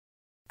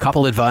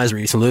Couple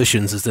Advisory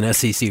Solutions is an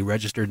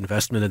SEC-registered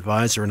investment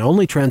advisor and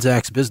only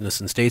transacts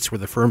business in states where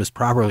the firm is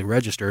properly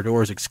registered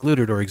or is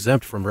excluded or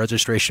exempt from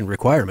registration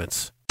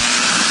requirements.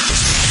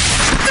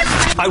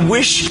 I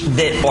wish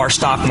that our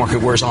stock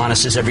market were as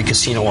honest as every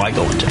casino I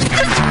go into.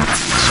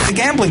 The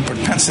gambling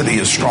propensity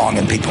is strong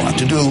in people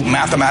to do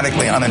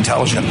mathematically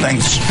unintelligent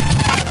things.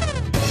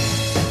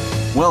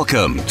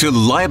 Welcome to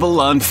Liable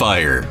on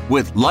Fire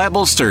with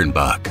Liable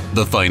Sternbach,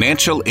 the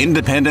financial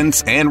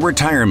independence and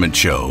retirement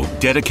show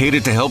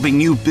dedicated to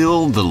helping you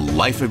build the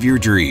life of your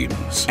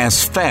dreams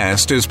as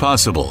fast as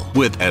possible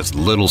with as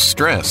little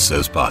stress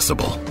as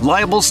possible.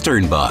 Liable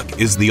Sternbach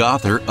is the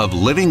author of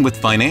Living with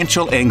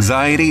Financial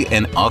Anxiety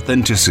and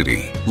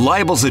Authenticity.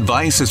 Liable's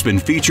advice has been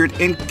featured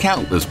in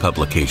countless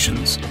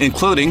publications,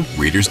 including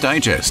Reader's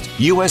Digest,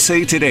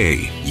 USA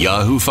Today,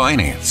 Yahoo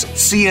Finance,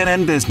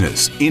 CNN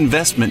Business,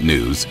 Investment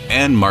News,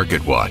 and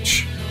Market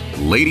Watch.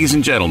 Ladies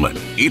and gentlemen,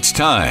 it's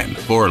time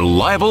for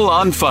Liable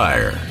on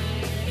Fire.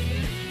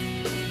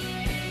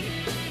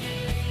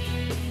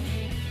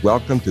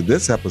 Welcome to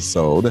this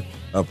episode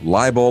of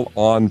Liable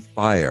on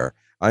Fire.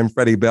 I'm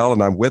Freddie Bell,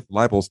 and I'm with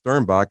Liable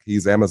Sternbach.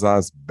 He's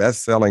Amazon's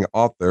best-selling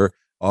author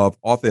of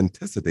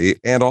Authenticity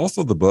and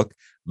also the book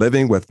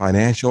Living with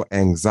Financial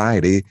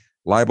Anxiety.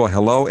 Liable,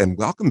 hello, and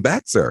welcome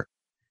back, sir.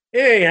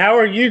 Hey, how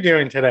are you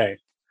doing today?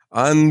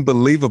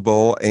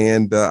 Unbelievable.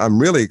 And I'm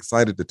really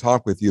excited to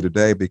talk with you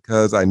today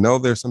because I know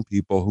there's some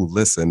people who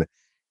listen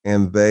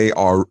and they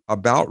are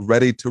about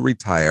ready to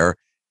retire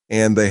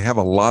and they have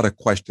a lot of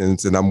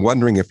questions. And I'm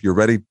wondering if you're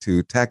ready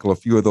to tackle a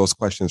few of those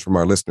questions from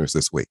our listeners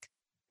this week.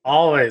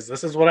 Always.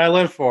 This is what I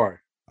live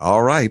for.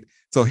 All right.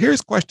 So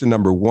here's question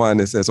number one.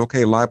 It says,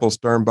 okay, Liable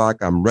Sternbach,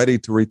 I'm ready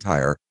to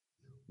retire.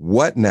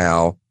 What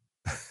now?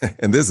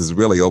 And this is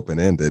really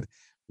open-ended.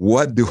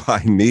 What do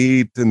I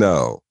need to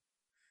know?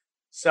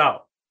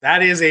 So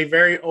that is a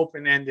very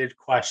open-ended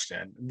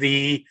question.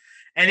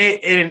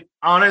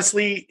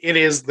 Honestly, it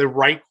is the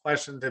right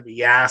question to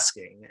be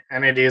asking,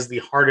 and it is the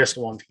hardest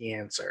one to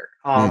answer.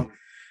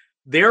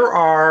 There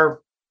are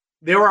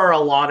a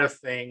lot of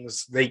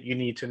things that you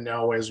need to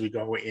know as we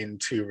go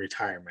into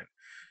retirement.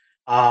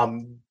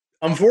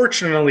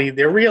 Unfortunately,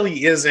 there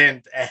really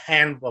isn't a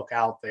handbook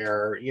out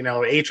there. You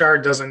know, HR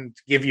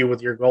doesn't give you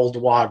with your gold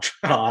watch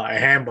a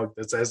handbook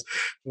that says,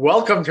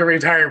 "Welcome to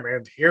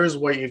retirement. Here's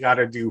what you got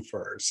to do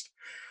first."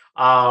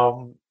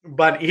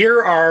 But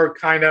here are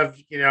kind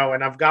of,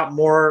 and I've got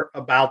more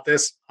about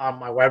this on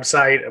my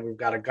website, and we've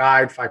got a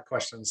guide, 5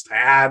 questions to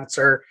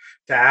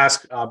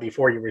ask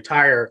before you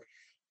retire.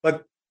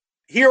 But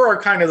here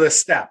are kind of the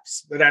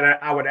steps that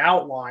I would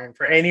outline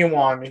for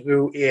anyone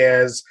who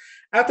is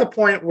at the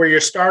point where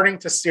you're starting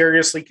to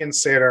seriously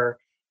consider,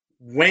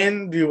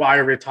 when do I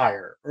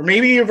retire? Or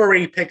maybe you've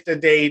already picked a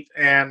date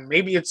and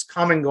maybe it's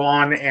come and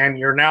gone and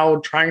you're now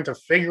trying to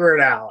figure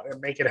it out and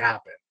make it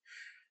happen.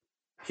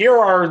 Here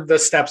are the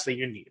steps that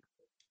you need.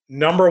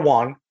 Number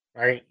one,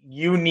 right?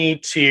 You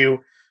need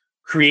to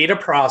create a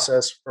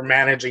process for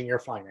managing your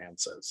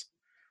finances.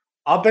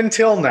 Up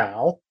until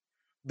now,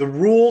 the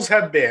rules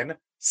have been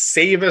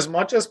save as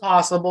much as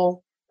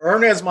possible,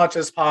 earn as much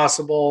as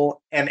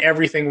possible, and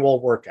everything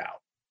will work out,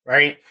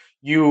 right?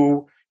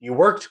 You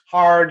worked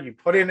hard, you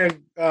put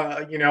in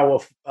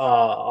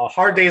a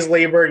hard day's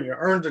labor, you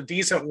earned a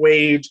decent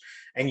wage,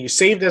 and you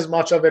saved as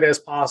much of it as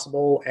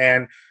possible,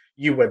 and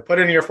you would put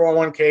in your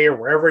 401k or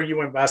wherever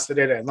you invested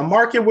it, and the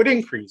market would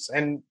increase,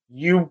 and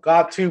you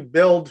got to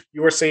build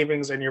your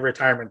savings and your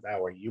retirement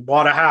that way. You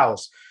bought a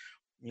house,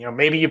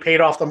 maybe you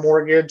paid off the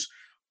mortgage.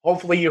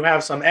 Hopefully you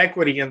have some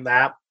equity in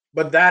that,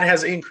 but that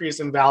has increased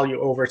in value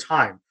over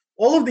time.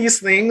 All of these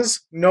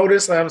things,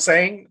 notice that I'm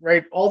saying,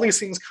 right? All these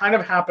things kind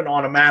of happen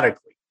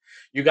automatically.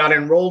 You got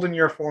enrolled in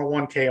your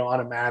 401k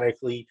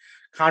automatically.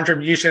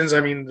 Contributions,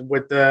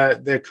 with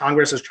the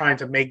Congress is trying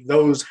to make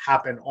those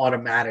happen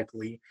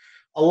automatically.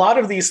 A lot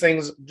of these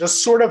things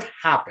just sort of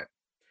happen.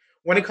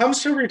 When it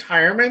comes to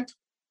retirement,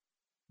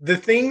 the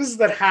things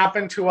that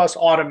happen to us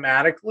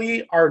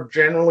automatically are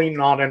generally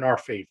not in our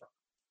favor.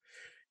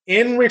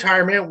 In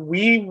retirement,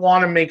 we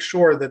want to make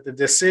sure that the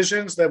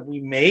decisions that we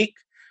make,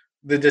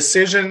 the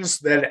decisions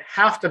that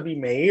have to be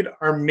made,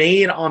 are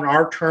made on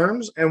our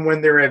terms and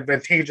when they're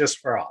advantageous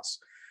for us.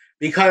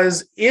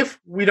 Because if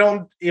we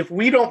don't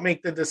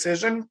make the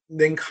decision,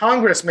 then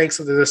Congress makes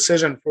the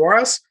decision for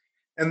us,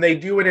 and they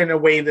do it in a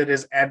way that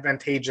is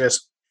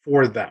advantageous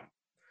for them.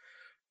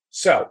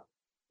 So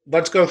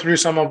let's go through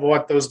some of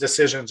what those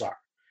decisions are.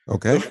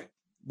 Okay.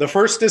 The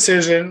first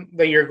decision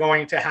that you're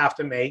going to have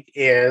to make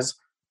is,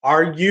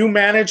 are you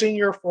managing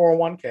your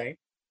 401k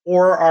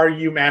or are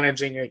you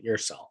managing it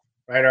yourself,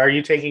 right? Are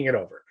you taking it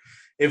over?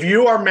 If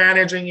you are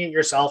managing it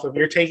yourself, if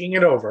you're taking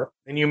it over,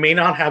 and you may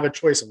not have a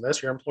choice in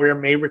this, your employer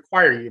may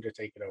require you to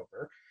take it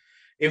over.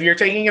 If you're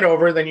taking it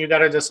over, then you got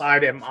to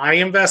decide, am I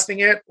investing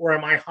it or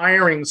am I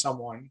hiring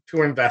someone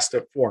to invest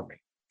it for me?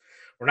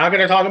 We're not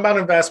going to talk about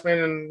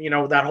investment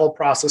and, that whole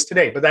process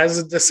today, but that is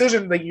a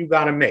decision that you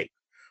got to make.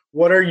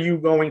 What are you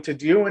going to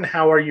do and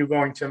how are you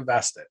going to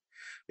invest it?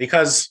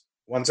 Because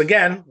once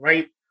again,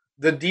 right,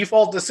 the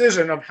default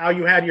decision of how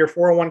you had your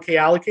 401k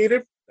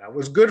allocated, that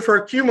was good for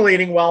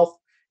accumulating wealth.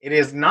 It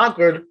is not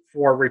good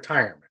for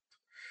retirement.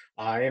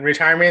 In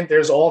retirement,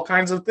 there's all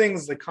kinds of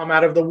things that come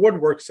out of the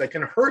woodworks that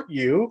can hurt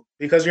you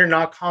because you're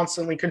not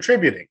constantly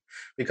contributing,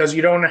 because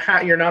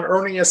you're not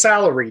earning a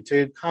salary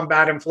to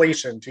combat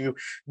inflation, to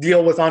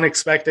deal with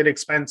unexpected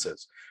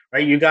expenses,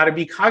 right? You got to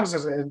be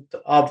cognizant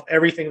of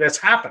everything that's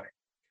happening.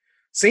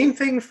 Same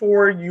thing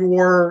for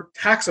your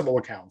taxable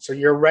accounts, or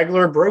your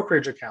regular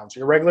brokerage accounts,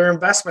 your regular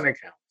investment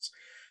accounts.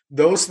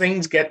 Those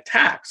things get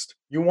taxed.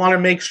 You want to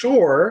make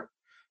sure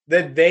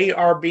that they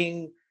are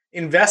being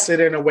invested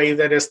in a way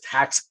that is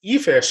tax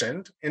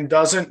efficient and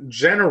doesn't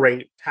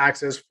generate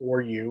taxes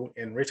for you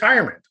in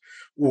retirement,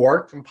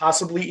 or can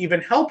possibly even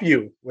help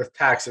you with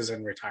taxes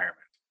in retirement.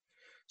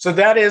 So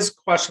that is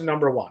question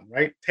number one,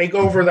 right? Take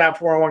over that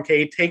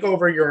 401k, take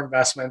over your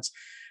investments,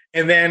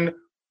 and then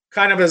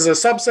kind of as a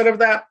subset of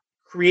that,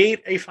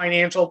 create a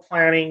financial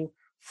planning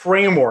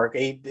framework,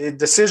 a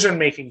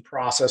decision-making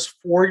process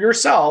for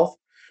yourself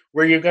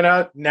where you're going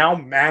to now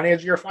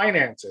manage your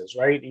finances,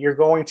 right? You're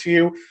going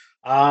to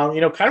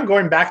kind of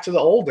going back to the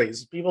old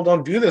days. People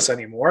don't do this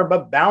anymore,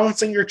 but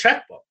balancing your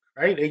checkbook,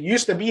 right? It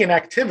used to be an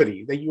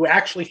activity that you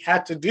actually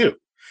had to do.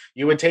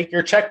 You would take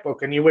your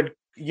checkbook and you would,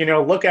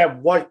 look at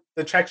what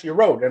the checks you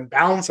wrote and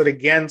balance it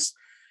against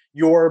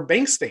your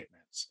bank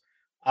statements.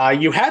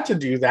 You had to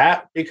do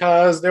that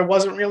because there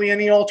wasn't really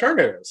any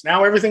alternatives.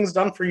 Now everything's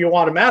done for you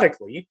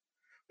automatically,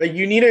 but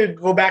you need to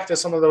go back to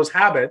some of those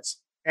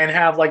habits and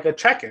have like a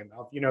check-in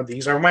of,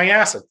 these are my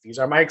assets, these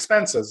are my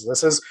expenses,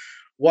 this is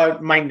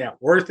what my net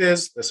worth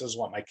is. This is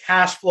what my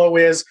cash flow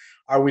is.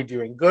 Are we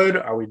doing good?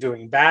 Are we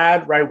doing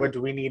bad? Right? What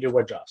do we need to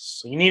adjust?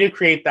 So you need to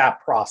create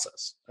that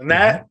process. And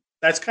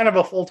that's kind of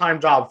a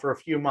full-time job for a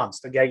few months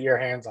to get your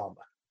hands on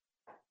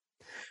that.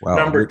 Wow.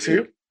 Number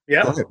two.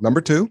 Yeah. Go ahead.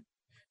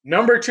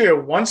 Number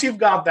two, once you've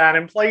got that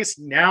in place,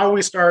 now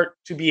we start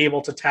to be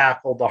able to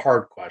tackle the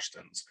hard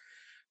questions.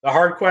 The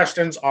hard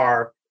questions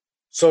are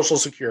Social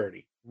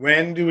Security.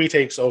 When do we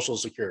take Social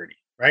Security?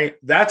 Right?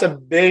 That's a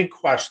big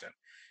question.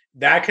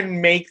 That can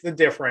make the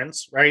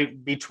difference,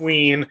 right,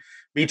 between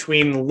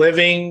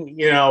living,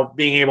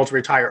 being able to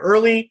retire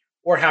early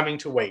or having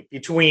to wait,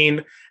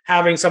 between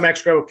having some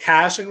extra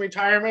cash in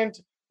retirement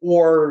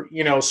or,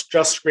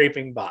 just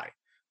scraping by.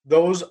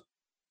 Those,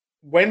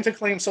 when to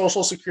claim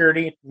Social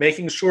Security,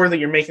 making sure that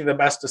you're making the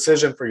best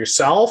decision for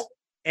yourself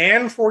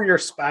and for your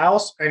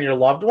spouse and your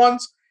loved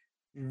ones,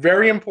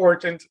 very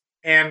important.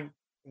 And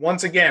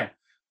once again,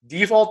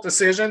 default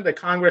decision that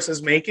Congress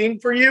is making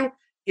for you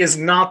is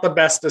not the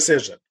best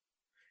decision.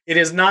 It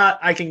is not,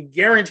 I can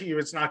guarantee you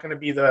it's not going to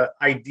be the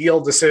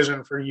ideal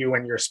decision for you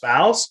and your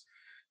spouse.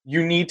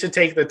 You need to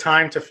take the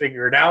time to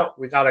figure it out.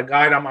 We got a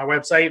guide on my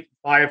website,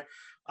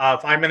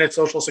 5-minute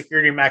Social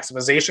Security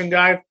maximization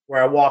guide,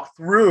 where I walk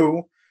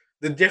through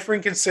the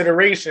different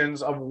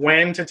considerations of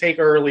when to take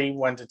early,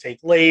 when to take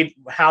late,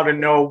 how to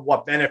know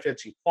what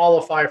benefits you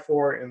qualify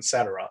for,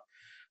 etc.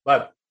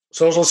 But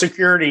Social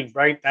Security,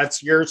 right?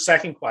 That's your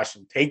second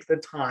question. Take the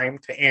time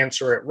to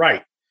answer it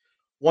right.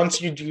 Once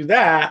you do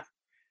that,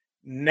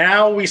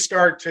 now we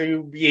start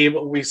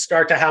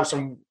to have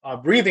some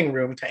breathing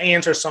room to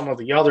answer some of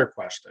the other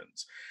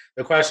questions.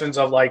 The questions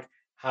of like,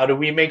 how do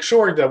we make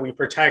sure that we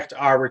protect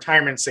our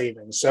retirement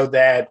savings so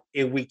that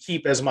we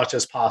keep as much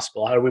as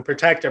possible? How do we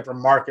protect it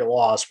from market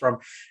loss, from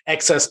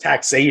excess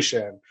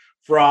taxation,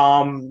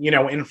 from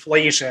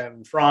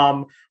inflation,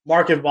 from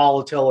market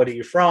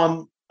volatility,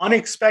 from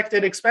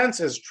unexpected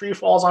expenses? Tree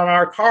falls on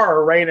our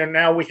car, right? And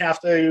now we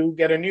have to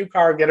get a new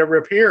car, get it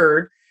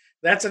repaired.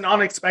 That's an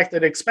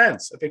unexpected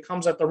expense. If it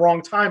comes at the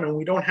wrong time and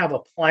we don't have a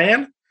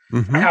plan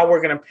for how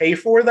we're going to pay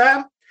for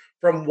that,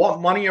 from what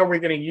money are we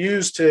going to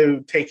use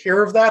to take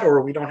care of that,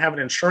 or we don't have an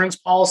insurance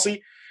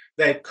policy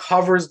that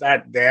covers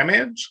that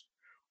damage,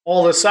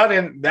 all of a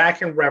sudden that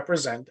can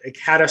represent a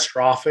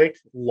catastrophic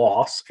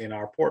loss in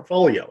our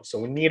portfolio. So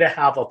we need to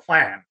have a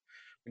plan.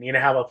 We need to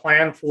have a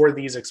plan for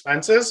these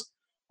expenses.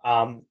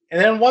 And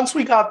then once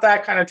we got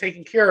that kind of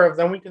taken care of,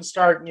 then we can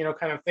start,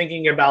 kind of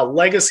thinking about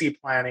legacy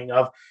planning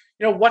of,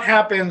 what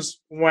happens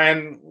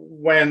when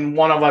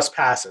one of us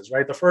passes,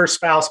 right? The first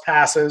spouse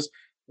passes.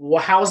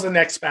 Well, how's the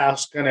next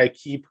spouse going to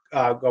keep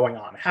going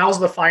on? How's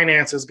the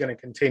finances going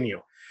to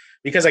continue?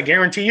 Because I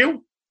guarantee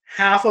you,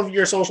 half of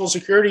your Social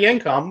Security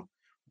income,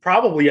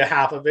 probably a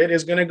half of it,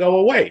 is going to go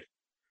away.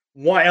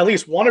 At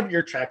least one of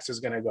your checks is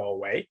going to go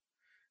away.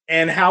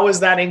 And how is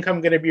that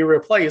income going to be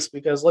replaced?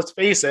 Because let's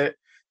face it,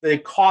 the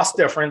cost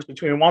difference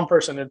between one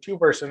person and two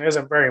person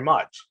isn't very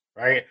much,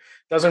 right? It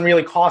doesn't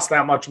really cost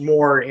that much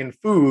more in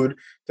food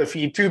to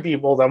feed two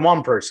people than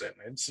one person.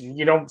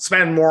 You don't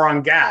spend more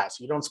on gas.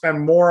 You don't spend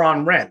more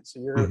on rent.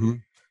 So your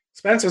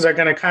expenses are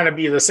going to kind of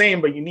be the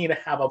same, but you need to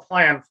have a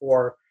plan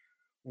for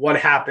what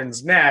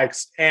happens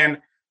next. And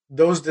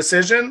those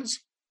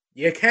decisions,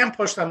 you can't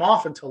push them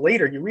off until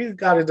later. You really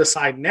got to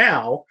decide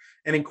now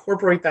and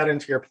incorporate that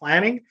into your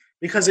planning,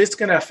 because it's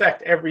going to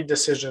affect every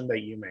decision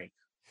that you make.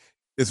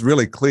 It's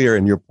really clear,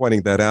 and you're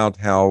pointing that out,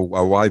 how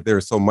why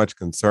there's so much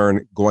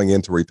concern going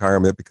into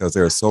retirement, because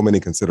there are so many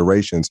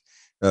considerations.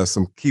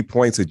 Some key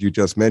points that you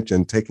just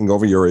mentioned: taking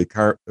over your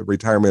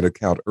retirement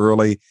account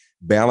early,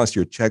 balance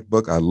your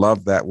checkbook. I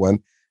love that one.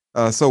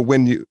 So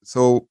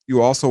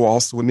you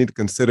also need to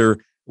consider,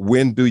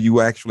 when do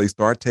you actually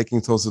start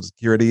taking Social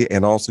Security,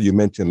 and also you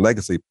mentioned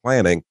legacy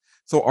planning.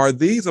 So are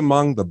these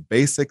among the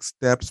basic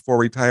steps for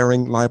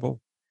retiring, Libel?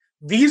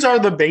 These are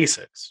the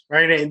basics,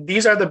 right? And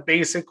these are the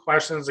basic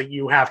questions that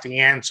you have to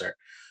answer.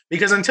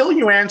 Because until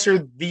you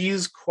answer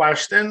these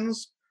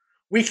questions,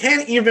 we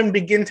can't even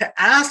begin to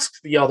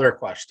ask the other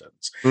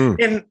questions.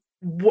 Mm.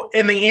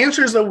 And the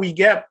answers that we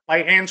get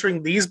by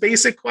answering these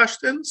basic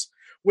questions,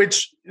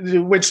 which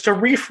to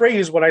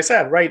rephrase what I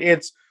said, right?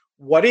 It's,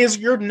 what is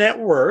your net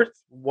worth?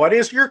 What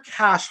is your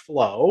cash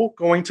flow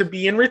going to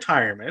be in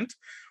retirement?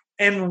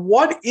 And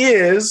what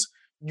is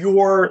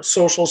your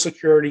Social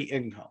Security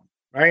income,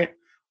 right?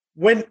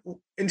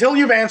 Until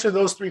you've answered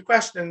those three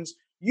questions,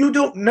 you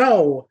don't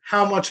know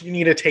how much you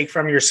need to take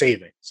from your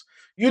savings.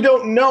 You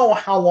don't know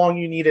how long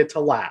you need it to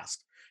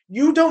last.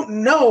 You don't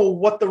know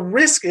what the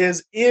risk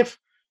is if,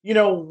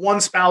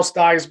 one spouse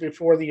dies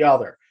before the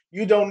other.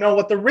 You don't know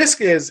what the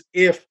risk is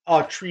if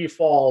a tree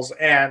falls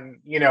and,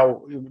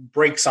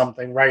 breaks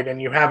something, right? And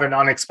you have an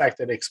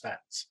unexpected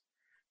expense.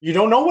 You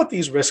don't know what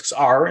these risks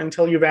are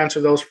until you've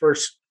answered those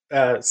first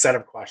set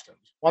of questions.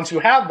 Once you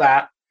have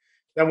that,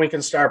 then we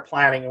can start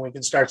planning, and we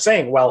can start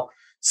saying, well,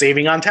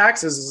 saving on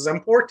taxes is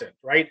important,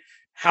 right?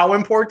 How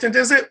important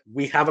is it?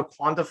 We have a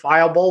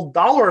quantifiable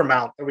dollar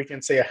amount that we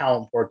can say, how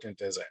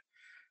important is it?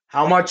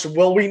 How much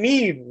will we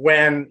need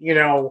when,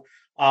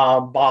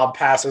 Bob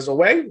passes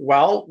away?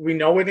 Well, we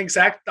know an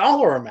exact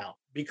dollar amount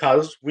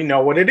because we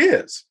know what it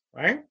is,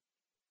 right?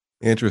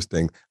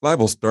 Interesting.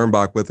 Libel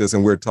Sternbach with us,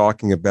 and we're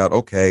talking about,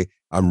 okay,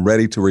 I'm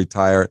ready to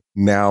retire.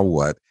 Now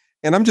what?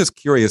 And I'm just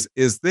curious,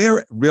 is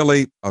there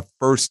really a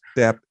first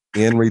step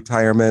in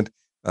retirement,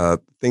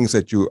 things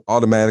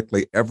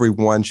that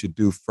everyone should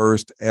do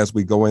first as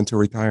we go into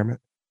retirement?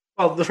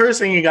 Well, the first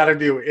thing you got to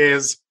do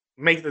is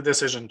make the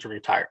decision to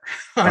retire.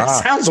 It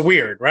sounds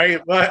weird,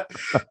 right? But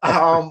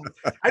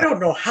I don't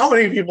know how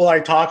many people I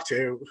talk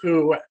to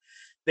who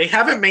they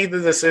haven't made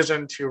the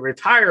decision to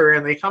retire,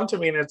 and they come to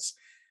me and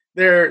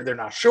they're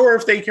not sure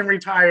if they can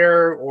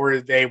retire, or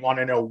they want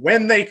to know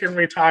when they can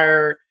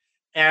retire.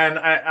 And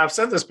I've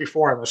said this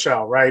before on the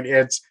show, right?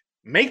 It's,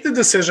 make the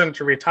decision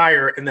to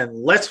retire, and then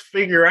let's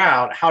figure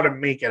out how to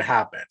make it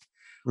happen.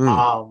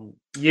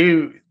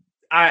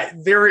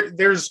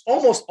 There's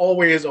almost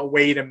always a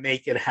way to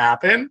make it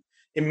happen.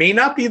 It may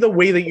not be the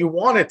way that you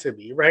want it to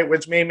be, right?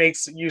 Which may make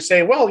you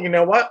say, well, you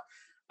know what?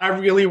 I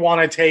really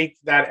want to take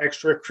that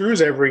extra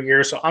cruise every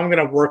year, so I'm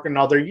going to work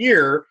another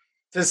year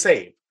to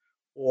save.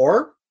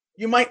 Or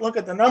you might look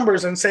at the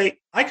numbers and say,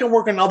 I can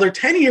work another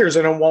 10 years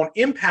and it won't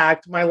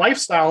impact my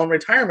lifestyle in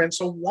retirement,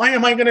 so why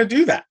am I going to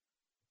do that?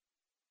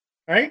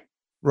 Right?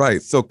 Right.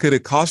 So could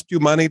it cost you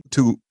money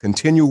to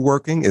continue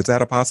working? Is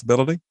that a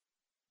possibility?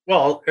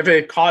 Well, if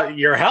it caught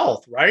your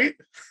health, right?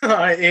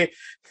 I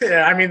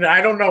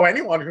don't know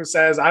anyone who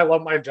says, I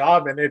love my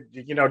job and it,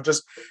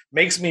 just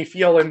makes me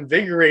feel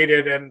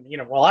invigorated. And,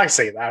 well, I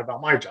say that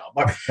about my job,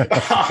 but,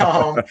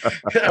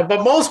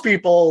 but most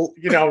people,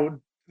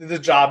 the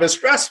job is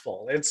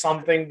stressful. It's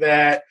something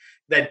that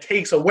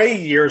takes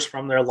away years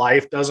from their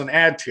life, doesn't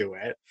add to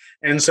it.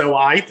 And so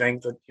I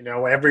think that,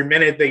 every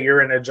minute that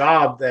you're in a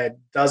job that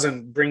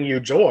doesn't bring you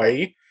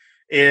joy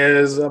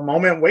is a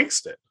moment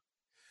wasted.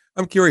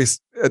 I'm curious,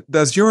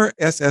 does your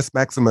SS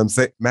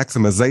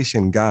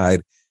maximization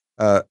guide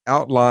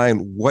outline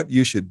what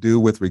you should do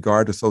with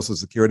regard to Social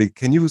Security?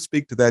 Can you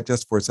speak to that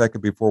just for a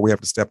second before we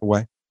have to step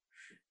away?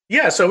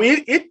 Yeah, so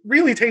it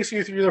really takes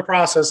you through the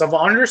process of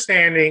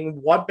understanding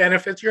what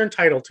benefits you're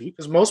entitled to,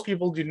 because most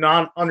people do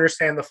not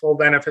understand the full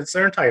benefits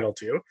they're entitled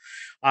to.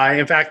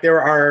 In fact,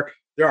 there are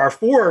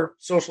 4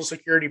 Social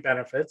Security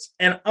benefits,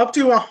 and up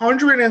to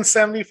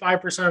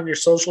 175% of your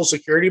Social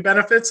Security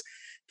benefits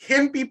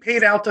can be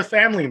paid out to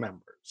family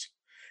members.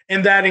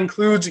 And that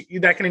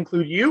can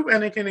include you,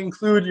 and it can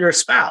include your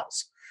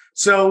spouse.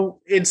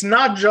 So it's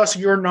not just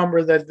your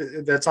number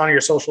that's on your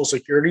Social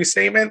Security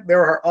statement.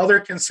 There are other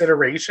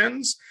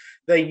considerations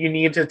that you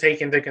need to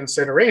take into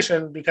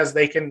consideration, because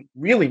they can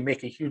really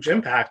make a huge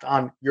impact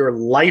on your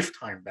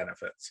lifetime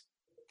benefits.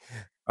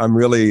 I'm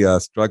really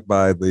struck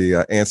by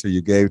the answer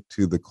you gave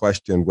to the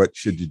question, what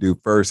should you do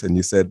first? And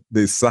you said,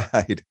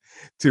 decide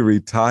to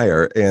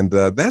retire. And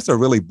that's a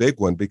really big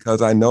one,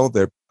 because I know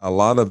that a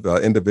lot of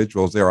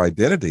individuals, their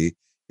identity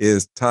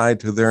is tied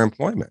to their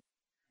employment.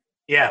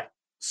 Yeah.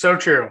 So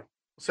true.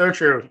 So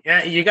true.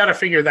 Yeah, you got to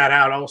figure that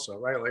out also,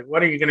 right? Like,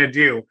 what are you going to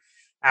do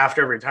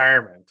after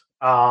retirement?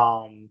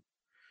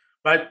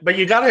 But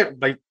you got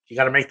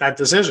to make that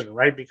decision,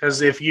 right?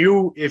 Because if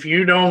you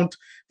don't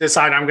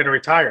decide I'm going to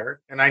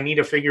retire and I need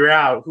to figure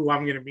out who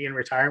I'm going to be in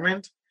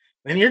retirement,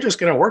 then you're just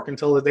going to work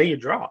until the day you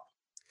drop.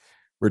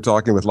 We're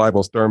talking with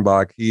Libel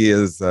Sternbach. He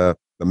is the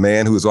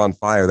man who's on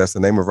fire. That's the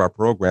name of our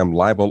program,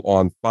 Libel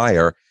on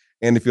Fire.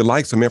 And if you'd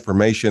like some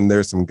information,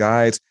 there's some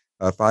guides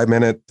a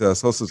 5-minute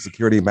Social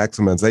Security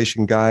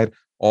maximization guide.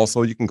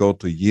 Also, you can go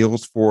to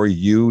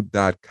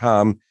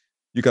yields4u.com.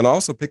 You can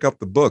also pick up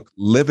the book,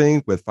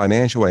 Living with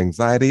Financial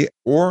Anxiety,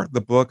 or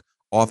the book,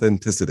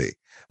 Authenticity.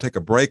 Take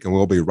a break and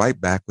we'll be right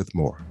back with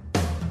more.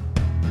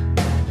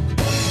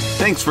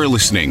 Thanks for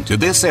listening to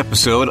this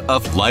episode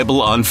of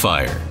Libel on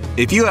Fire.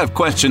 If you have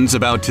questions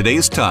about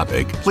today's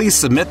topic, please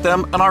submit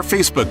them on our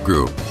Facebook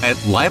group at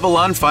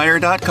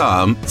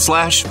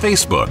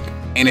libelonfire.com/Facebook.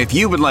 And if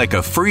you would like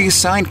a free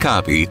signed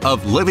copy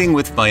of Living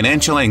with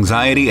Financial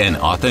Anxiety and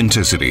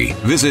Authenticity,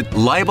 visit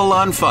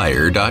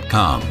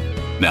libelonfire.com.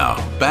 Now,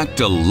 back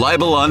to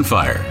Libel on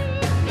Fire.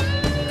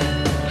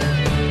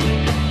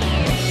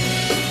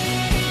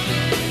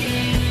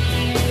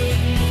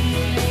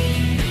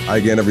 Hi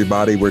again,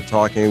 everybody. We're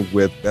talking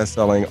with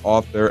best-selling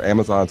author,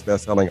 Amazon's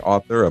best-selling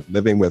author of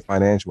Living with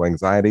Financial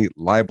Anxiety,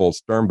 Libel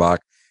Sternbach.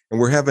 And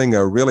we're having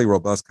a really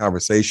robust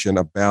conversation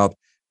about,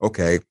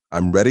 okay,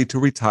 I'm ready to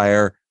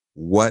retire.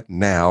 What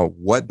now?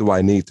 What do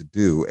I need to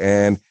do?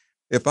 And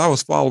if I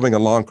was following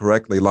along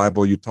correctly,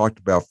 Libel, you talked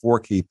about 4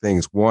 key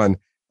things. One,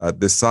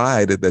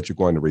 decide that you're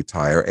going to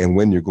retire and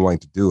when you're going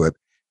to do it.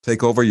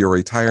 Take over your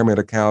retirement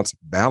accounts,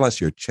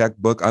 balance your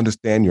checkbook,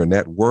 understand your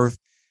net worth.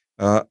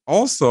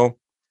 Also,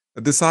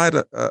 decide,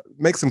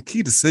 make some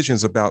key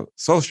decisions about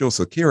Social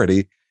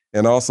Security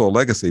and also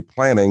legacy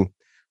planning.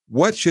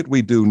 What should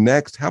we do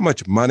next? How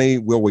much money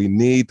will we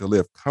need to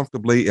live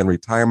comfortably in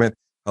retirement?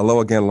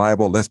 Hello again,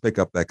 Libel. Let's pick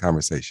up that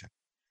conversation.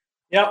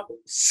 Yep.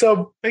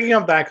 So picking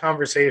up that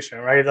conversation,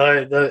 right?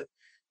 The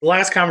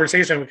last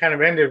conversation we kind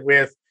of ended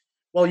with,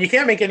 well, you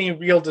can't make any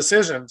real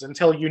decisions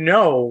until you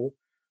know,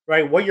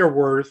 right, what you're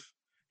worth,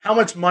 how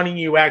much money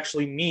you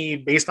actually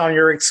need based on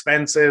your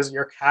expenses,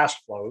 your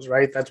cash flows,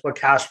 right? That's what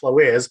cash flow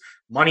is,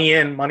 money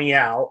in, money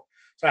out.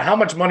 So how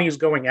much money is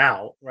going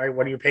out, right?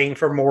 What are you paying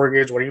for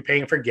mortgage? What are you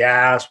paying for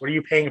gas? What are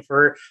you paying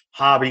for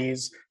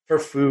hobbies, for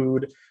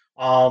food?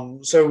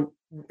 So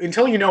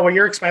until you know what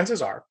your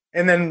expenses are,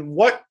 and then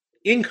what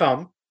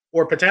income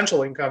or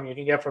potential income you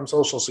can get from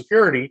Social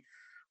Security,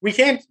 we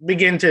can't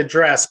begin to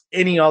address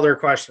any other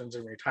questions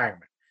in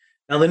retirement.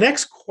 Now, the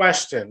next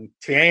question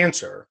to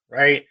answer,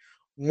 right?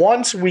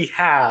 Once we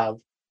have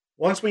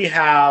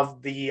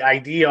the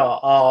idea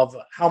of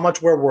how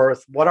much we're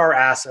worth, what our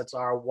assets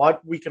are,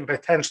 what we can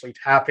potentially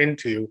tap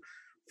into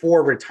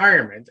for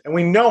retirement, and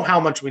we know how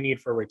much we need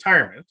for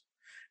retirement,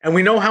 and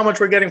we know how much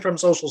we're getting from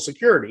Social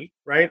Security,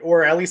 right?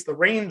 Or at least the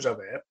range of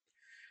it.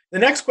 The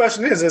next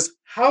question is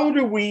how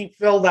do we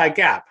fill that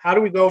gap? How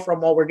do we go from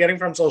what we're getting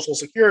from Social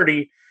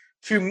Security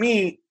to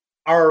meet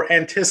our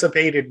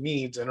anticipated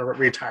needs in a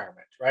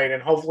retirement, right?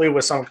 And hopefully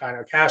with some kind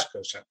of cash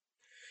cushion.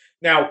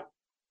 Now,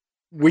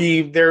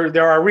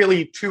 there are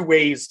really 2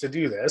 ways to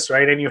do this,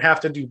 right? And you have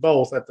to do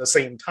both at the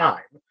same time.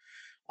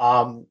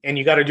 And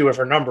you got to do it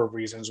for a number of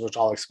reasons, which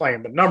I'll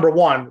explain. But number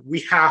 1,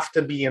 we have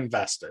to be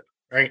invested,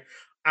 right?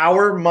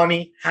 Our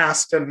money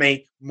has to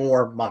make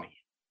more money.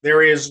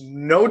 There is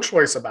no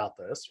choice about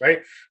this,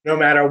 right? No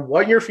matter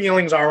what your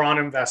feelings are on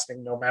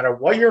investing, no matter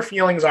what your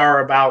feelings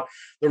are about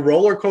the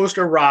roller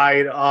coaster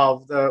ride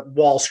of the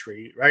Wall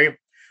Street, right?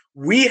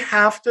 We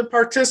have to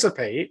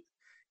participate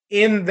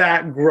in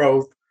that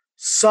growth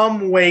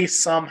some way,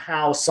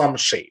 somehow, some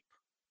shape,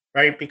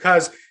 right?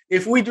 Because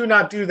if we do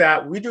not do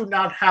that, we do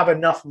not have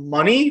enough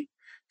money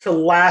to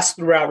last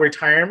throughout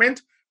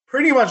retirement,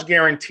 pretty much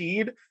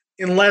guaranteed,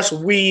 unless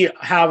we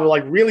have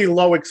like really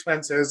low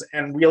expenses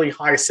and really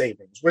high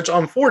savings, which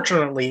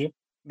unfortunately,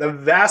 the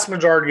vast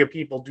majority of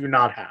people do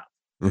not have.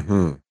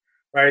 Mm-hmm.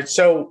 Right.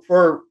 So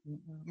for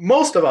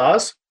most of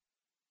us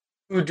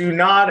who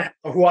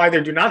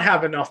either do not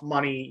have enough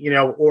money,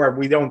 or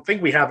we don't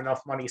think we have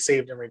enough money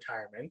saved in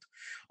retirement,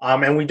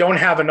 and we don't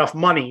have enough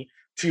money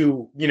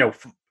to,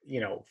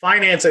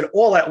 finance it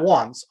all at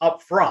once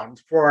up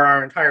front for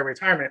our entire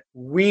retirement,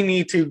 we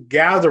need to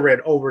gather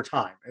it over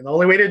time. And the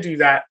only way to do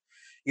that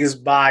is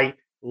by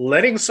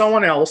letting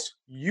someone else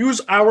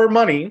use our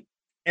money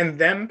and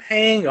them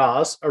paying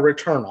us a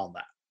return on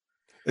that.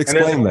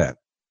 Explain that.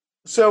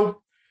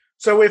 So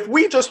if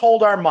we just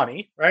hold our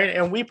money, right,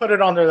 and we put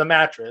it under the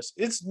mattress,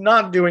 it's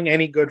not doing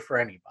any good for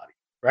anybody,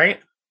 right?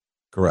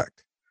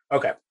 Correct.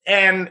 Okay.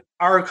 And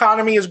our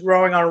economy is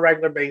growing on a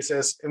regular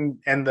basis,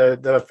 and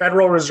the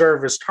Federal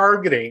Reserve is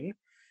targeting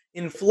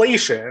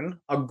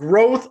inflation, a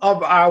growth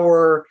of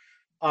our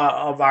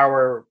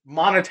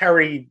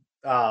monetary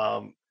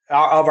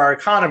of our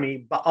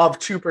economy of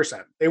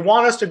 2%. They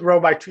want us to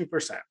grow by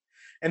 2%.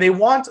 And they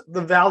want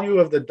the value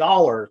of the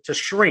dollar to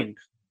shrink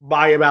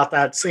by about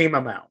that same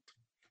amount,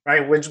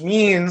 right? Which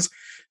means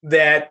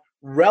that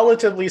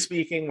relatively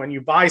speaking, when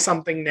you buy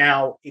something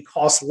now, it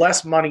costs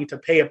less money to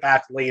pay it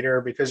back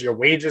later because your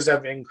wages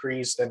have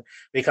increased and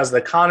because the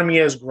economy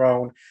has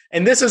grown.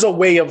 And this is a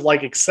way of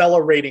like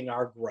accelerating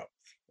our growth,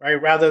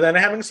 right? Rather than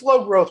having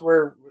slow growth,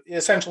 where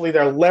essentially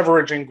they're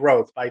leveraging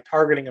growth by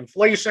targeting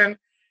inflation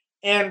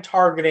and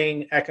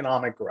targeting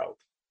economic growth,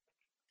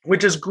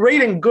 which is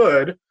great and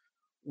good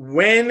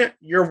when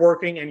you're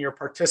working and you're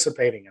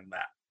participating in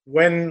that.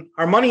 When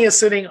our money is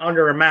sitting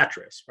under a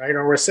mattress, right,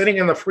 or we're sitting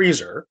in the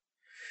freezer,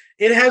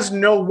 it has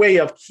no way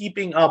of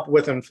keeping up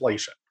with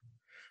inflation.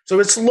 So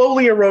it's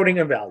slowly eroding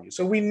in value.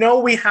 So we know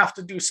we have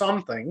to do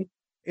something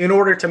in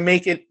order to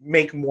make it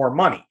make more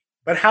money.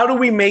 But how do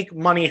we make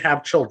money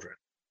have children?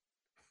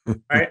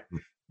 Right?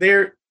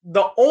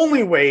 The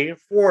only way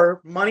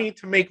for money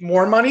to make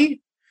more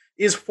money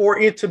is for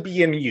it to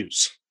be in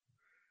use.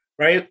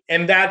 Right?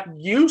 And that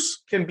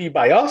use can be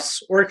by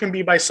us or it can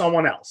be by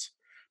someone else.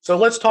 So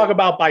let's talk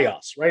about by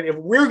us, right? If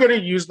we're going to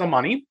use the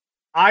money,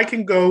 I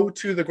can go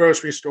to the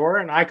grocery store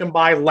and I can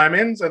buy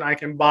lemons and I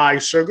can buy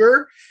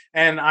sugar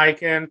and I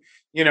can,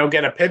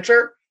 get a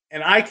pitcher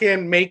and I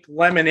can make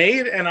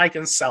lemonade and I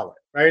can sell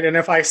it, right? And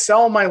if I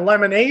sell my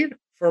lemonade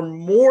for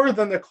more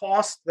than the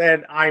cost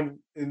than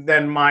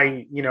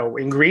my,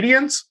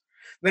 ingredients,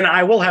 then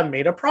I will have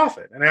made a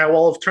profit and I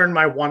will have turned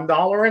my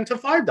 $1 into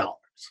 $5,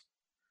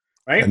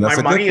 right?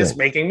 My money is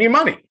making me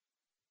money,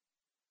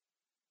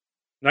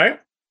 right?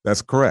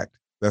 That's correct.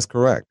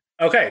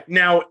 Okay.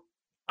 Now,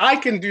 I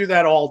can do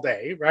that all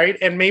day, right?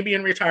 And maybe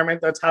in retirement,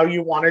 that's how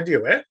you want to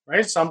do it,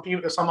 right? Some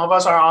of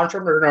us are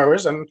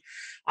entrepreneurs, and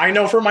I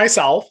know for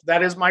myself,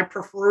 that is my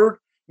preferred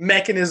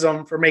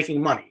mechanism for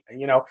making money.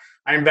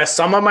 I invest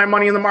some of my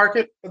money in the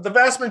market, but the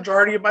vast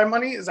majority of my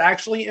money is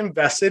actually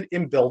invested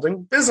in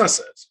building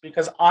businesses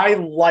because I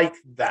like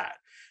that.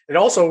 It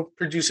also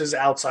produces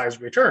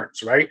outsized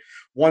returns, right?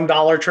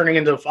 $1 turning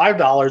into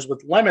 $5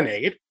 with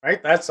lemonade,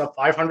 right? That's a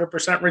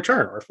 500%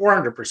 return or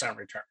 400%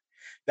 return.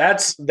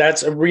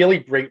 That's a really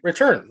great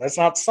return. That's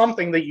not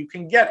something that you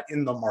can get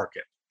in the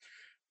market.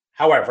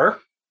 However,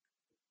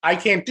 I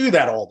can't do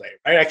that all day,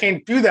 right? I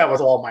can't do that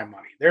with all my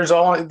money. There's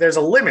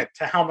a limit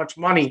to how much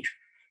money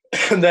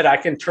that I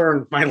can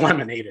turn my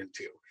lemonade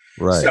into.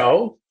 Right.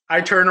 So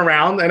I turn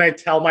around and I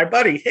tell my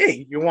buddy,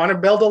 hey, you want to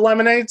build a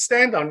lemonade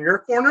stand on your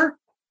corner?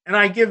 And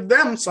I give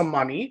them some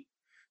money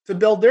to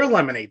build their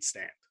lemonade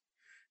stand.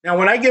 Now,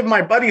 when I give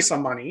my buddy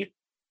some money,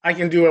 I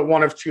can do it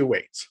one of two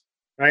ways,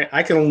 right?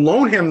 I can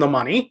loan him the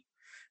money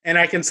and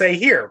I can say,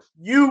 here,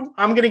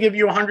 I'm going to give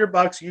you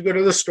 $100. You go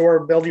to the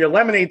store, build your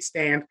lemonade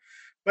stand.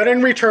 But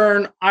in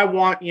return, I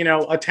want, a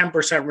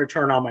 10%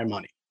 return on my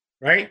money,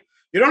 right?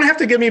 You don't have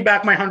to give me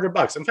back my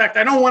 $100. In fact,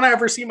 I don't want to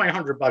ever see my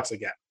 $100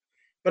 again,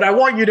 but I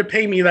want you to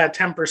pay me that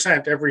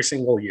 10% every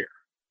single year.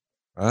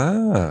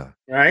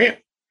 Right.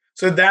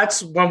 So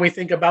that's when we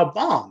think about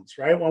bonds,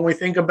 right? When we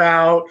think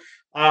about,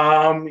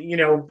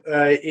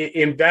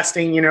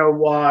 investing,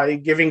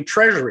 giving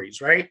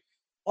treasuries, right?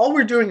 All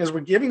we're doing is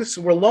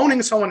we're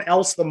loaning someone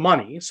else the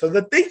money so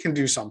that they can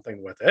do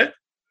something with it.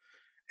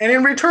 And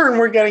in return,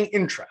 we're getting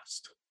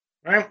interest,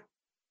 right?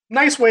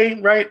 Nice way,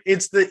 right?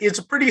 It's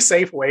a pretty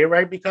safe way,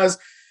 right? Because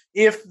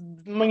if,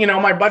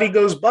 my buddy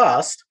goes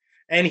bust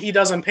and he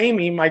doesn't pay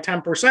me my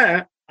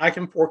 10%, I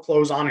can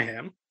foreclose on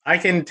him. I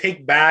can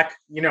take back,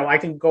 I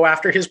can go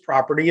after his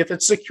property if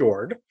it's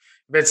secured.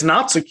 If it's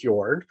not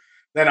secured,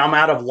 then I'm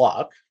out of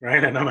luck,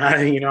 right? And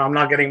I'm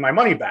not getting my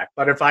money back.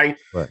 But if I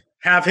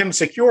have him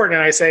secured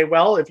and I say,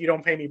 well, if you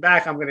don't pay me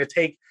back, I'm going to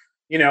take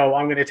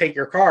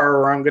your car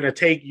or I'm going to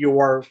take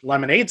your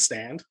lemonade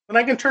stand, then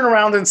I can turn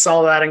around and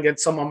sell that and get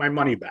some of my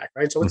money back,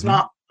 right? So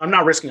I'm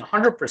not risking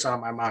 100% of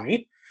my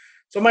money.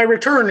 So my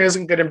return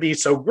isn't going to be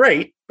so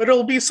great, but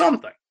it'll be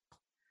something.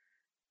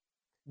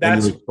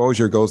 And your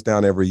exposure goes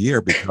down every year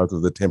because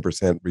of the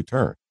 10%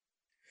 return.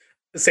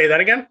 Say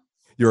that again?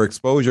 Your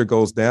exposure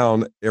goes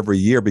down every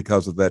year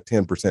because of that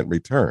 10%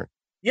 return.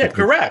 Yeah,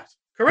 correct.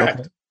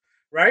 Okay.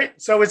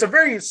 Right? So it's a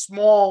very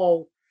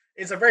small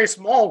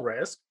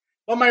risk.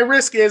 But my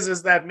risk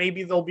is that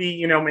maybe there'll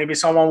be, maybe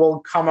someone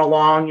will come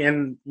along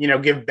and,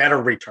 give better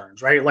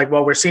returns, right? Like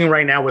what we're seeing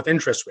right now with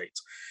interest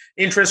rates.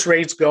 Interest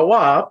rates go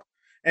up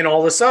and all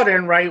of a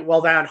sudden, right,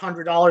 well, that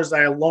 $100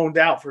 that I loaned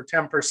out for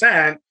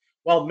 10%,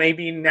 well,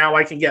 maybe now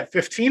I can get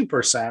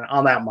 15%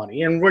 on that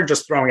money. And we're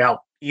just throwing out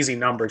easy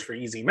numbers for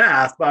easy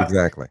math. But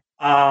exactly.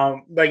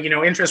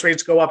 Interest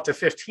rates go up to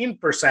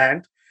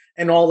 15%.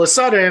 And all of a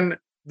sudden,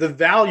 the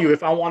value,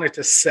 if I wanted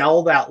to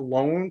sell that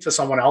loan to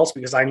someone else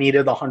because I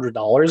needed the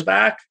 $100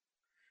 back,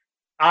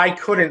 I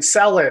couldn't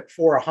sell it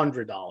for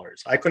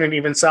 $100. I couldn't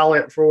even sell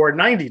it for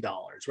 $90,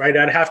 right?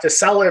 I'd have to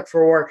sell it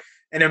for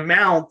an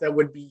amount that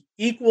would be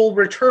equal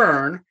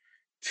return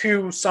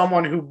to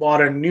someone who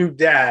bought a new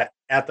debt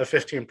at the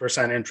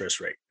 15% interest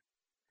rate.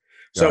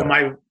 So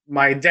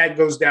my debt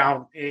goes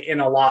down in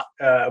a lot,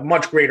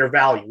 much greater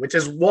value, which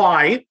is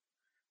why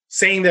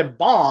saying that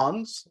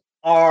bonds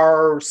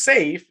are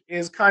safe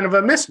is kind of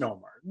a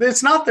misnomer.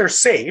 It's not they're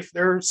safe.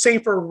 They're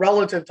safer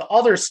relative to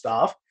other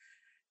stuff,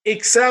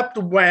 except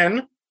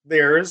when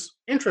there's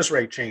interest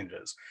rate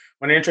changes.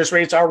 When interest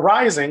rates are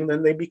rising,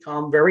 then they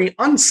become very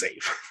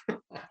unsafe.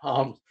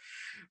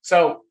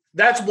 So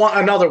that's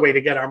another way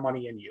to get our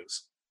money in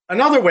use.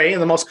 Another way,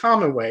 and the most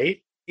common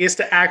way, is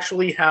to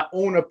actually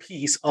own a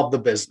piece of the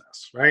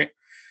business, right?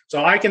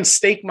 So I can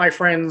stake my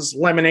friend's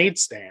lemonade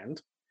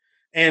stand,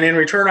 and in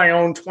return, I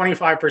own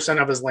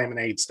 25% of his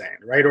lemonade stand,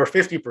 right? Or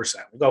 50%.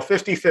 We go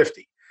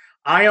 50-50.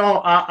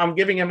 I'm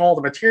giving him all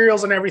the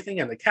materials and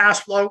everything and the cash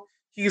flow.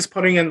 He's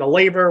putting in the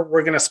labor.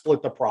 We're going to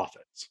split the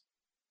profits,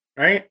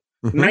 right?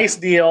 Mm-hmm. Nice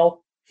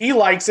deal. He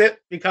likes it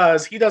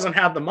because he doesn't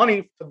have the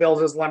money to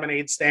build his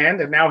lemonade stand,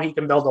 and now he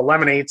can build a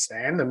lemonade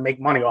stand and make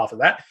money off of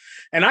that.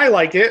 And I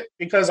like it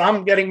because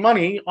I'm getting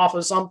money off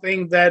of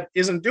something that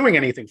isn't doing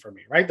anything for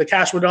me, right? The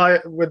cash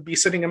would be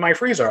sitting in my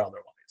freezer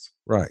otherwise.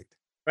 Right.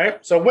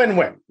 Right. So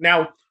win-win.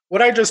 Now,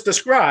 what I just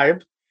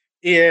described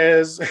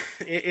is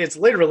it's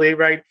literally,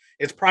 right,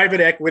 it's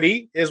private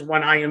equity is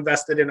when I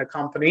invested in a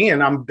company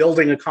and I'm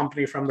building a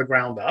company from the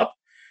ground up.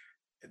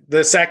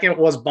 The second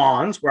was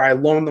bonds, where I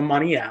loan the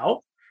money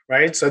out,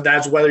 right? So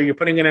that's whether you're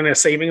putting it in a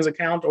savings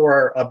account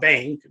or a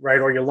bank, right?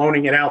 Or you're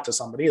loaning it out to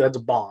somebody, that's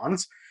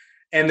bonds.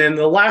 And then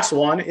the last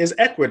one is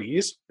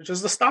equities, which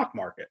is the stock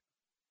market,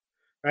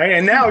 right?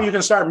 And now you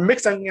can start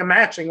mixing and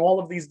matching all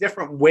of these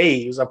different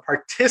ways of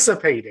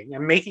participating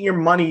and making your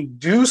money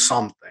do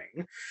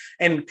something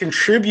and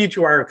contribute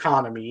to our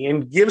economy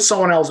and give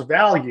someone else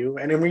value.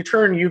 And in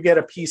return, you get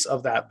a piece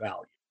of that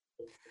value.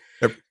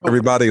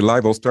 Everybody,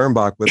 Leibel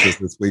Sternbach with us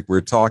this week. We're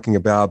talking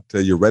about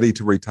you're ready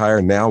to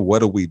retire now. What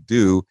do we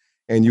do?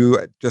 And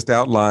you just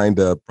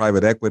outlined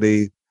private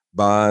equity,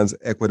 bonds,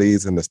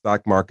 equities, and the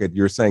stock market.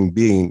 You're saying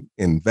being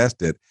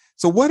invested.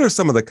 So what are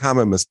some of the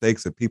common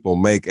mistakes that people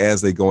make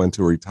as they go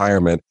into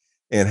retirement,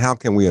 and how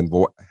can we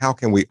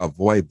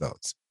avoid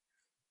those?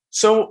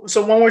 So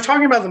when we're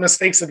talking about the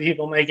mistakes that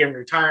people make in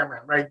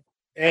retirement, right?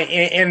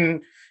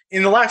 And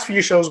in the last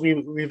few shows,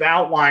 we've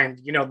outlined,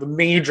 the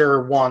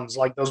major ones,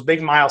 like those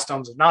big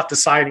milestones of not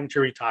deciding to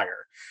retire,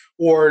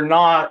 or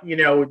not,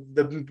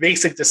 the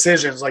basic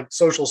decisions like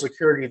Social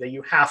Security that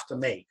you have to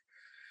make.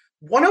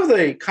 One of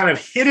the kind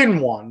of hidden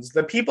ones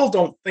that people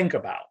don't think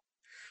about,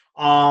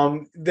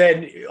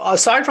 that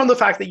aside from the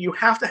fact that you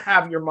have to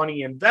have your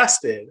money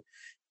invested,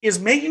 is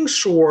making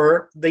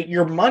sure that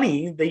your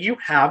money that you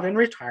have in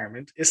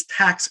retirement is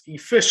tax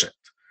efficient.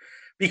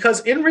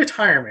 Because in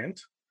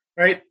retirement,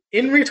 right?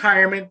 In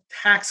retirement,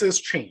 taxes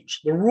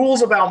change. The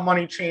rules about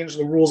money change.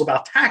 The rules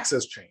about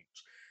taxes change.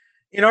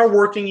 In our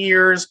working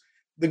years,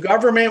 the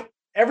government,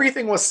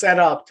 everything was set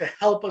up to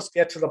help us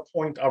get to the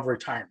point of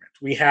retirement.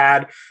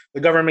 The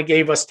government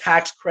gave us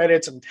tax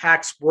credits and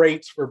tax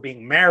breaks for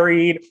being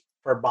married,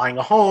 for buying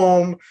a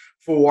home,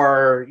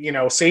 for,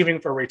 saving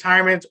for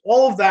retirement.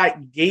 All of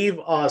that gave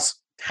us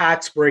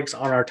tax breaks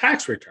on our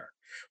tax return.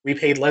 We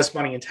paid less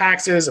money in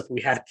taxes. If we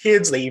had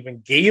kids, they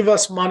even gave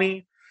us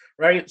money,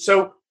 right?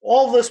 So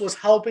all of this was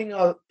helping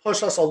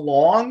push us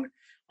along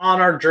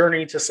on our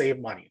journey to save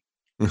money.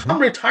 Mm-hmm.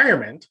 Come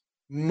retirement,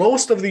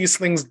 most of these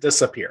things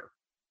disappear.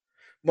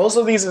 Most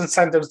of these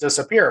incentives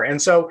disappear.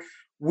 And so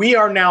we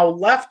are now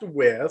left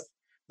with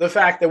the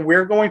fact that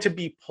we're going to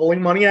be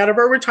pulling money out of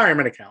our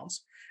retirement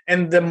accounts.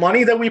 And the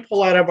money that we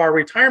pull out of our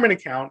retirement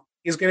account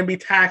is going to be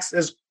taxed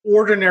as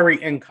ordinary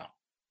income.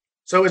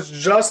 So it's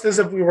just as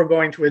if we were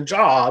going to a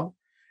job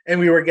and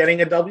we were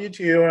getting a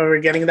W-2 and we were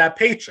getting that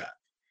paycheck.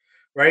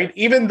 Right?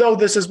 Even though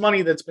this is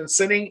money that's been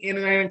sitting in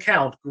an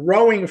account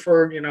growing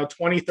for,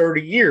 20,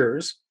 30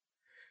 years,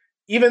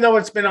 even though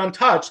it's been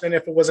untouched, and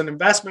if it was an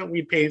investment,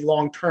 we'd pay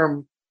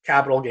long-term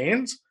capital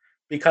gains.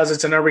 Because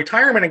it's in a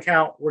retirement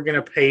account, we're going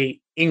to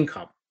pay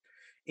income.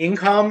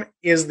 Income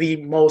is the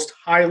most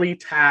highly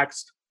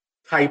taxed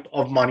type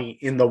of money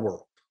in the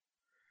world,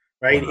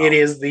 right? Wow. It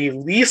is the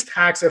least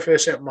tax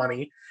efficient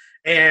money,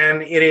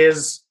 and it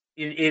is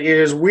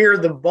where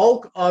the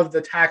bulk of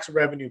the tax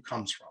revenue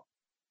comes from.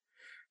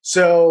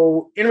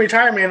 So in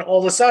retirement, all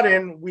of a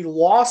sudden, we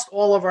lost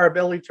all of our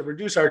ability to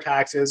reduce our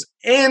taxes,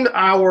 and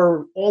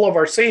all of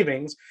our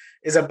savings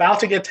is about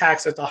to get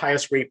taxed at the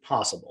highest rate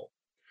possible.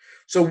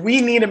 So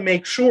we need to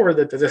make sure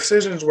that the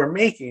decisions we're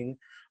making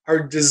are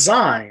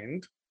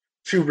designed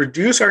to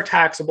reduce our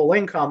taxable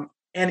income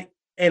and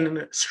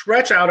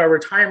stretch out our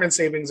retirement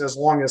savings as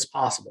long as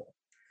possible.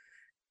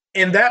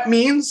 And that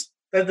means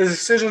that the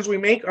decisions we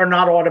make are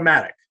not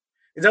automatic.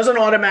 It doesn't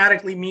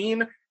automatically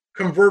mean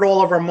convert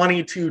all of our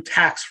money to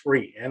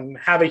tax-free and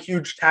have a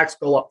huge tax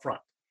bill up front.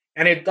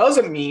 And it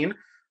doesn't mean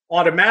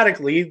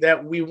automatically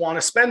that we want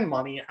to spend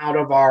money out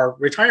of our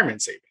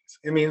retirement savings.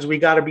 It means we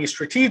got to be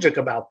strategic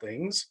about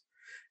things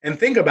and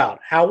think about,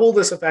 how will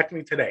this affect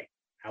me today?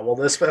 How will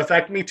this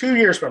affect me 2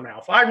 years from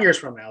now, 5 years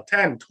from now,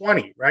 10,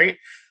 20, right?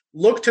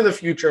 Look to the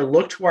future,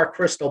 look to our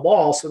crystal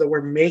ball so that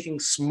we're making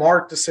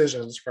smart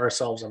decisions for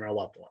ourselves and our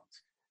loved ones.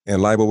 And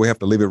Leibel, we have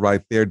to leave it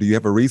right there. Do you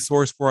have a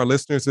resource for our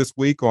listeners this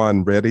week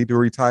on Ready to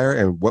Retire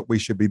and what we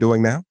should be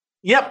doing now?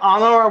 Yep.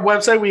 On our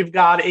website, we've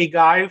got a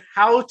guide,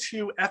 how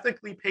to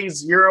ethically pay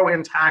zero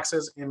in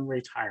taxes in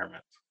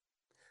retirement.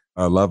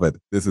 I love it.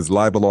 This is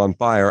Leibel on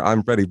Fire.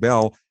 I'm Freddie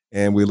Bell,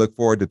 and we look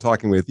forward to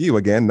talking with you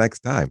again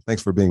next time.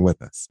 Thanks for being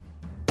with us.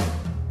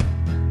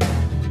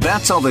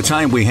 That's all the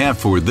time we have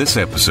for this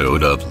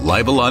episode of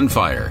Leibel on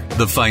Fire,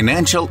 the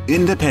financial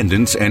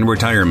independence and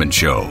retirement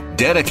show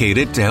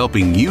dedicated to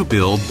helping you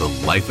build the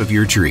life of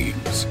your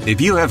dreams. If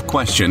you have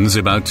questions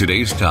about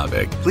today's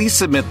topic, please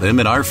submit them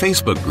in our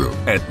Facebook group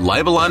at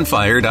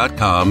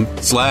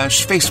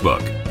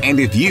leibelonfire.com/Facebook. And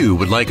if you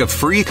would like a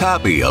free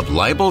copy of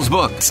Leibel's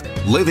books,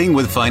 Living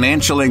with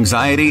Financial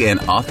Anxiety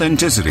and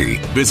Authenticity,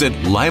 visit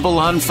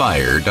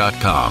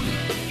leibelonfire.com.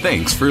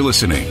 Thanks for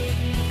listening.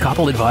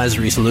 Koppel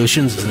Advisory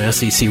Solutions is an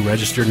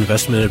SEC-registered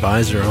investment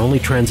advisor and only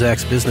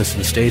transacts business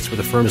in states where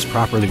the firm is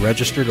properly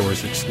registered or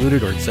is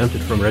excluded or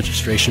exempted from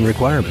registration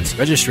requirements.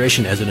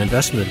 Registration as an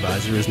investment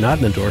advisor is not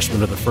an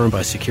endorsement of the firm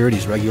by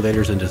securities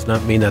regulators and does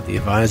not mean that the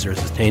advisor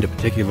has attained a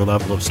particular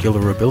level of skill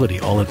or ability.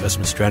 All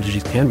investment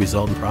strategies can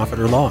result in profit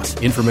or loss.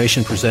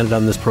 Information presented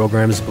on this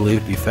program is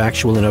believed to be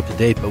factual and up to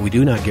date, but we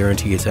do not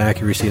guarantee its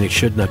accuracy, and it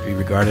should not be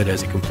regarded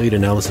as a complete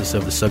analysis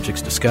of the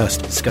subjects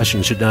discussed.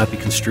 Discussion should not be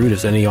construed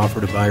as any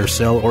offer to buy or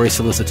sell or a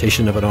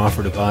solicitation of an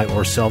offer to buy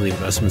or sell the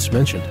investments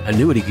mentioned.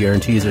 Annuity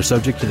guarantees are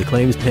subject to the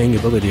claims paying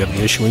ability of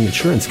the issuing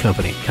insurance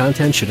company.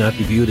 Content should not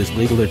be viewed as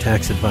legal or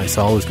tax advice.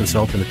 Always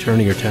consult an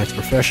attorney or tax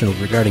professional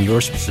regarding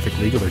your specific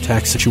legal or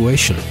tax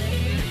situation.